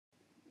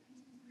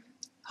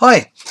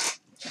Hi,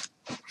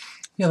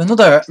 we have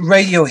another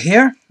radio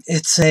here.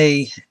 It's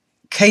a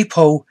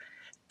Capo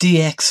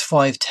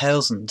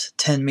DX-5000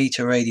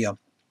 10-meter radio.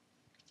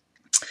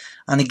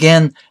 And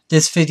again,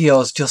 this video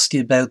is just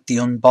about the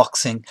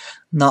unboxing,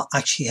 not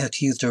actually how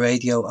to use the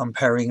radio and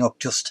pairing up,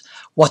 just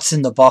what's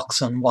in the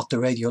box and what the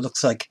radio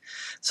looks like.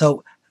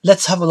 So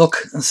let's have a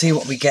look and see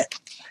what we get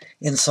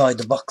inside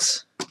the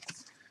box.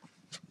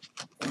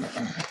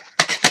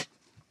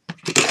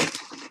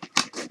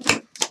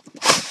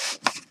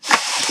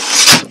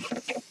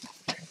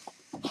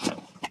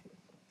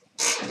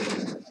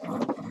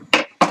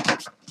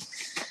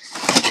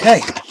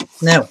 Okay,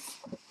 now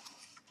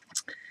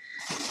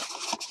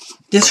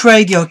this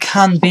radio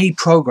can be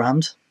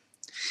programmed,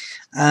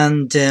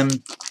 and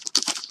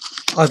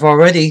I've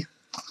already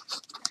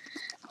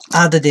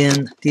added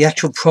in the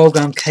actual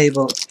program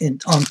cable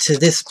onto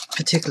this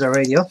particular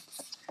radio,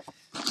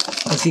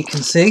 as you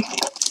can see,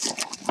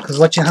 because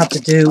what you have to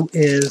do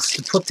is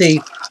to put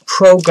the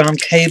program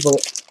cable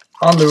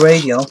on the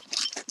radio.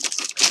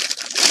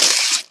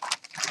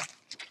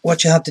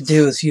 What you have to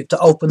do is you have to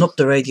open up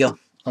the radio,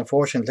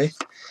 unfortunately,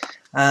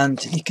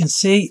 and you can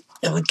see,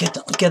 if we get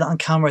it on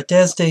camera,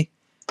 there's the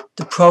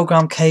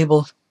program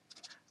cable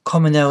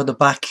coming out of the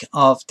back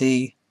of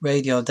the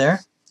radio there,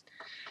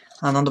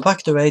 and on the back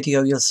of the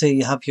radio you'll see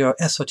you have your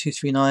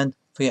SO239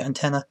 for your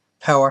antenna,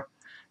 power,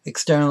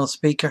 external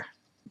speaker,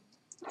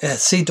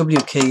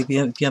 CW key. If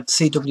you have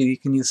CW, you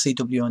can use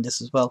CW on this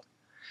as well,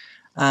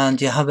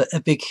 and you have a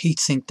big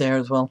heatsink there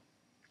as well.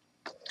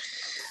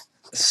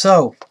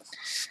 So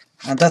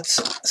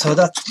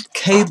that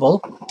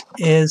cable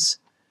is,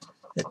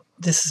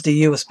 this is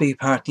the USB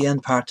part, the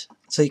end part,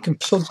 so you can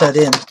plug that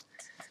in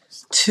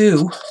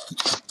to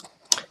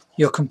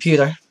your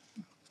computer,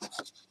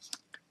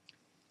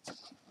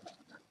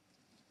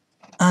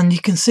 and you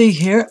can see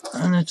here,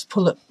 and I just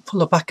pull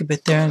it back a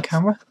bit there on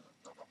camera,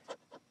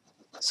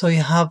 so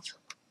you have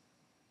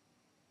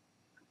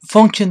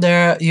function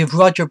there. You have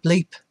Roger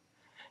bleep,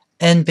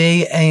 NB,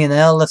 A and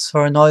L, that's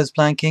for noise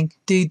blanking,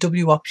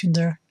 DW option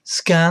there,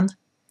 scan,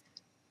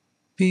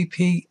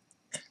 BP,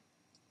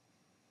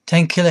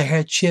 10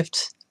 kHz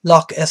shift,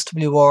 lock,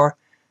 SWR,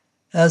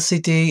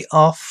 LCD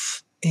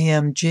off,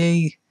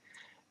 EMG,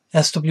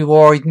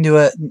 SWR. You can do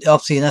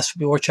obviously an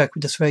SWR check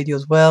with this radio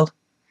as well.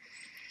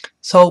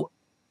 So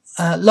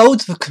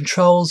loads of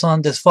controls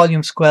on this: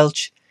 volume,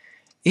 squelch,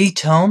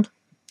 E-tone,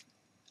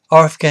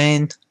 RF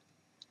gain,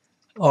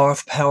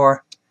 RF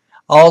power,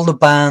 all the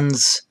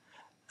bands,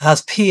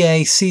 has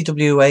PA,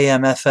 CW,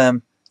 AM,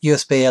 FM,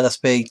 USB,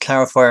 LSB,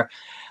 Clarifier,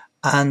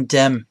 and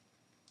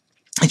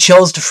it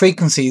shows the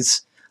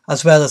frequencies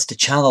as well as the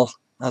channel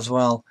as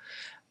well.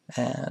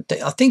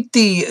 I think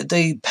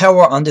the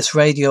power on this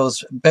radio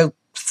is about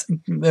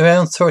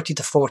around 30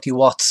 to 40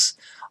 watts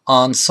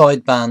on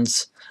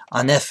sidebands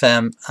on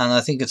FM, and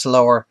I think it's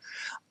lower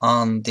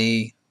on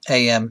the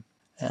AM.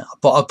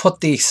 But I'll put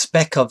the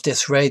spec of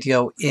this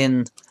radio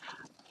in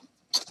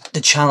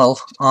the channel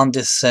on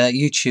this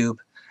YouTube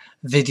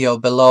video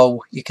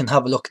below. You can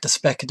have a look at the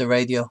spec of the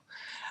radio.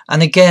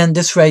 And again,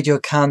 this radio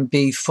can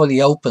be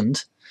fully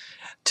opened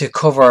to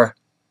cover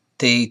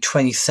the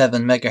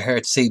 27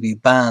 megahertz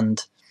CB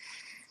band,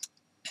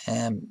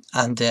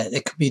 and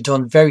it can be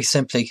done very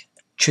simply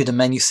through the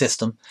menu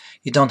system.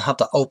 You don't have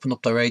to open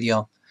up the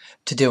radio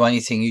to do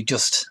anything. You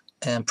just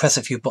press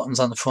a few buttons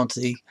on the front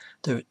of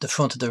the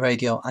front of the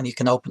radio, and you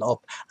can open it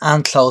up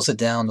and close it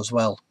down as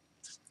well.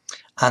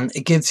 And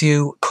it gives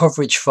you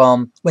coverage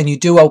from, when you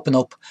do open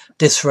up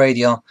this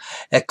radio,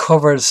 it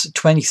covers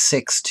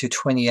 26 to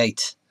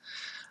 28.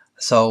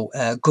 So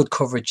good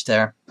coverage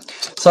there.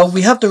 So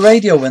we have the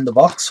radio in the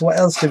box. What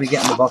else do we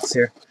get in the box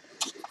here?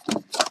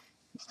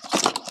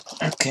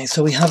 Okay,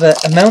 so we have a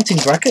mounting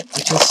bracket,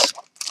 which is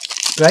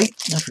great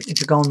if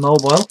you're going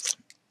mobile.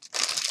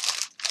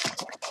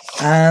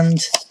 And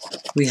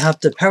we have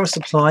the power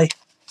supply,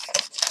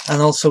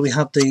 and also we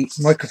have the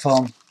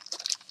microphone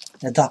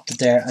adapted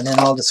there, and then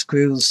all the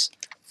screws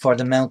for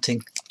the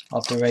mounting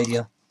of the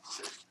radio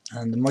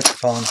and the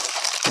microphone.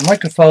 The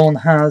microphone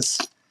has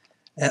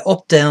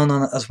up down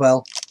on it as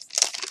well,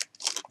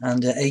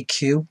 and the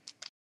AQ.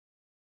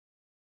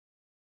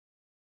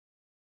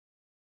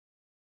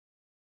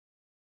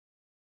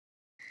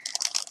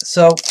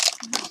 So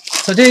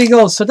there you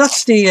go. So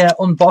that's the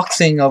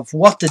unboxing of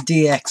what the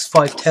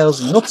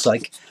DX-5000 looks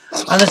like,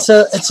 and it's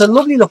a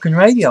lovely looking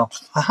radio.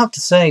 I have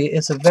to say,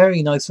 it's a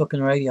very nice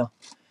looking radio.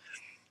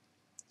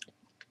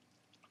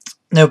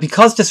 Now,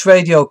 because this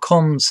radio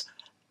comes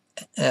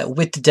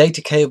with the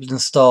data cable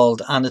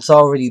installed, and it's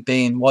already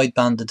been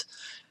widebanded,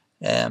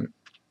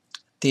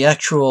 the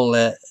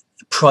actual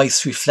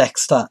price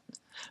reflects that,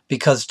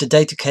 because the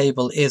data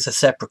cable is a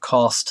separate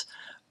cost,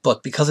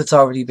 but because it's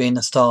already been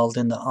installed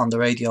on the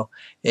radio,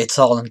 it's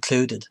all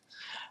included.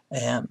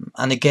 And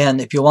again,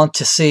 if you want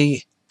to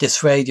see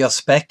this radio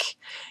spec,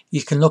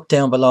 you can look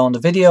down below in the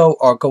video,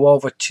 or go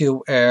over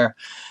to our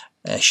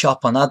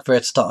shop on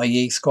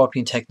adverts.ie,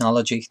 Scorpion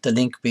Technology. The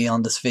link will be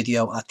on this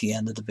video at the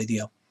end of the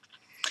video.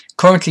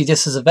 Currently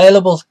this is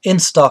available in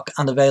stock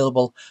and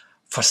available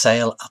for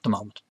sale at the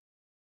moment.